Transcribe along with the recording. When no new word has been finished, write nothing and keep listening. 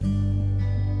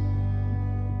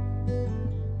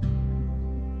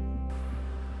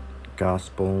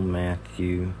Gospel,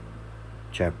 Matthew,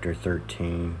 chapter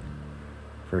 13,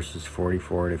 verses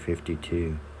 44 to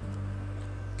 52.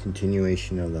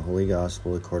 Continuation of the Holy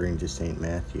Gospel according to St.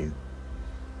 Matthew.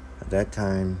 At that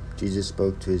time, Jesus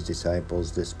spoke to his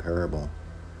disciples this parable.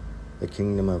 The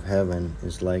kingdom of heaven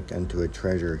is like unto a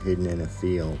treasure hidden in a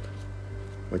field,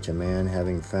 which a man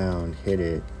having found hid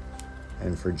it,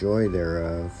 and for joy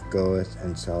thereof goeth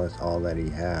and selleth all that he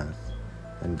hath,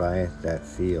 and buyeth that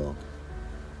field.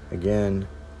 Again,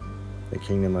 the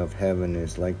kingdom of heaven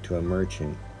is like to a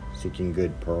merchant seeking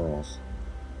good pearls,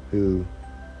 who,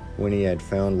 when he had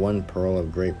found one pearl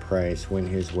of great price, went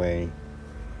his way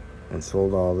and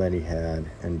sold all that he had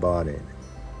and bought it.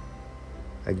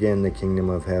 Again, the kingdom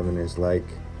of heaven is like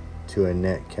to a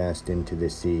net cast into the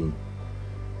sea,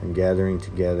 and gathering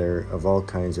together of all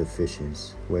kinds of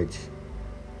fishes, which,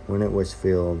 when it was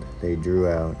filled, they drew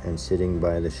out, and sitting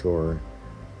by the shore,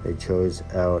 they chose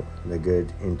out the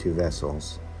good into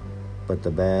vessels, but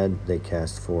the bad they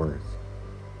cast forth.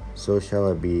 So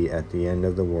shall it be at the end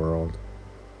of the world.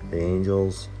 The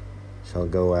angels shall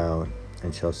go out,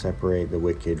 and shall separate the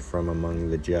wicked from among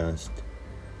the just,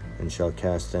 and shall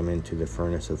cast them into the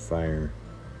furnace of fire.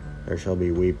 There shall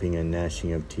be weeping and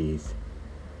gnashing of teeth.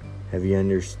 Have ye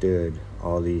understood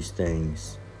all these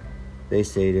things? They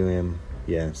say to him,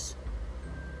 Yes.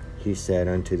 He said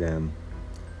unto them,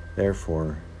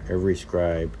 Therefore every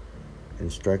scribe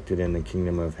instructed in the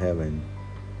kingdom of heaven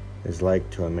is like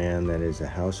to a man that is a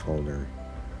householder,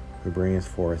 who bringeth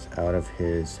forth out of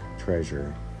his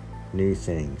treasure new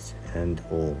things and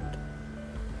old.